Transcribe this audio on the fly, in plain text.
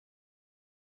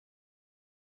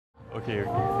Okay,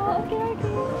 okay. Oh, okay, okay.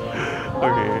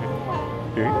 Okay.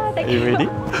 Okay. Thank Are you ready?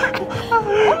 Oh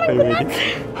my Are you ready? goodness!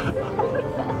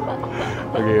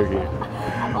 Okay, okay.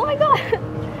 Oh my god!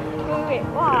 Wait,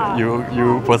 wow.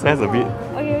 You process a bit.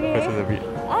 Okay, okay. Process a bit.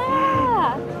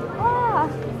 Ah! Wow!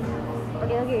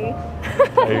 Okay, okay.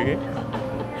 Are you okay?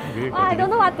 Okay, Wow, I don't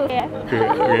know what to say. Okay,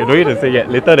 okay. Don't need to say yet.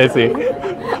 Later then say.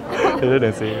 Later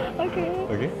then say. Okay.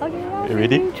 Okay? Okay, You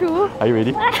ready? True. Are you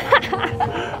ready?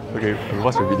 Okay, we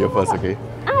watch the video first, okay?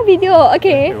 Ah, video.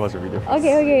 Okay. We watch the video first.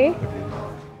 Okay, okay.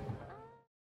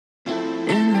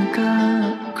 In the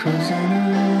car, cruising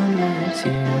around with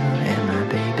you and my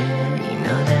baby, you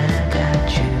know that I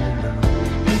got you.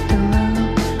 Hit the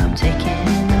road, I'm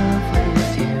taking off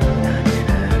with you, not in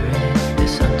a hurry.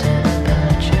 There's something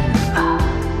about you.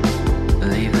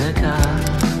 Leave the car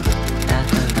at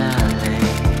the valet,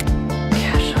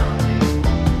 cash on me.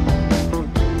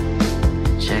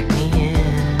 Check me in,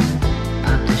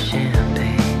 pop the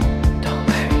champagne, don't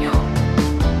marry home.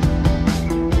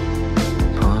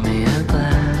 Pour me a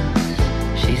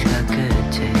glass, she's got good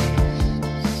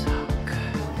taste, so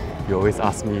good. You always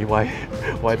ask me why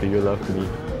do you love me?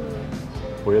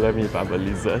 Will you love me if I'm a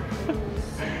lizard?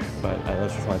 But I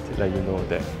just want to let you know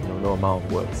that no amount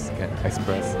of words can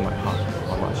express my heart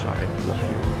how much I love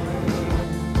you.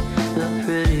 The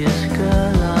prettiest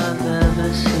girl I've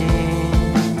ever seen,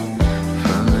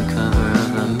 from the cover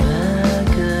of a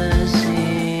magazine.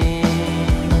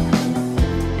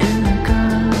 In the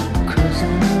car,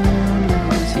 cruising around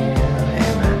with you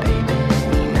and my baby,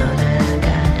 you know that I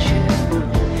got you.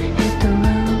 Hit the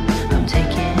road, I'm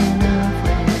taking off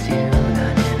with you,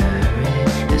 not in a hurry.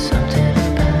 There's something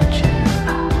about you.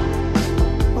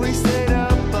 We stayed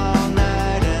up all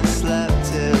night and slept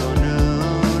till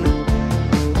noon.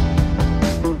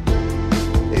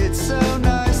 It's so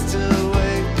nice to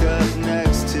wake up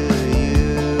next to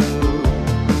you.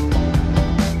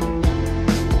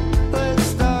 Let's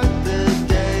start the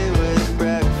day with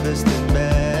breakfast in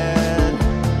bed.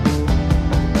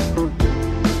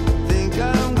 Think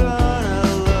I'm gonna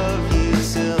love you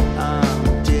till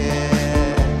I'm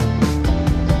dead.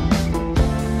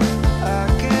 I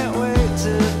can't wait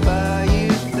to buy you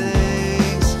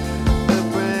things, a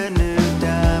brand new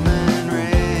diamond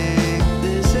ring.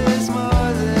 This is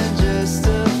more than just a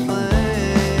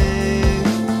fling.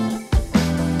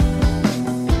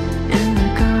 In the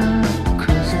car,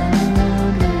 cruising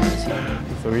around with you.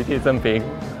 ，Sweetie 正平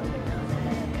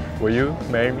 ，Will you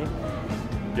marry me?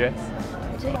 Yes.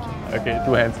 Okay,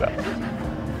 two hands up.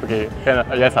 Okay, can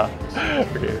yes,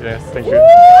 okay, yes, thank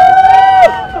you.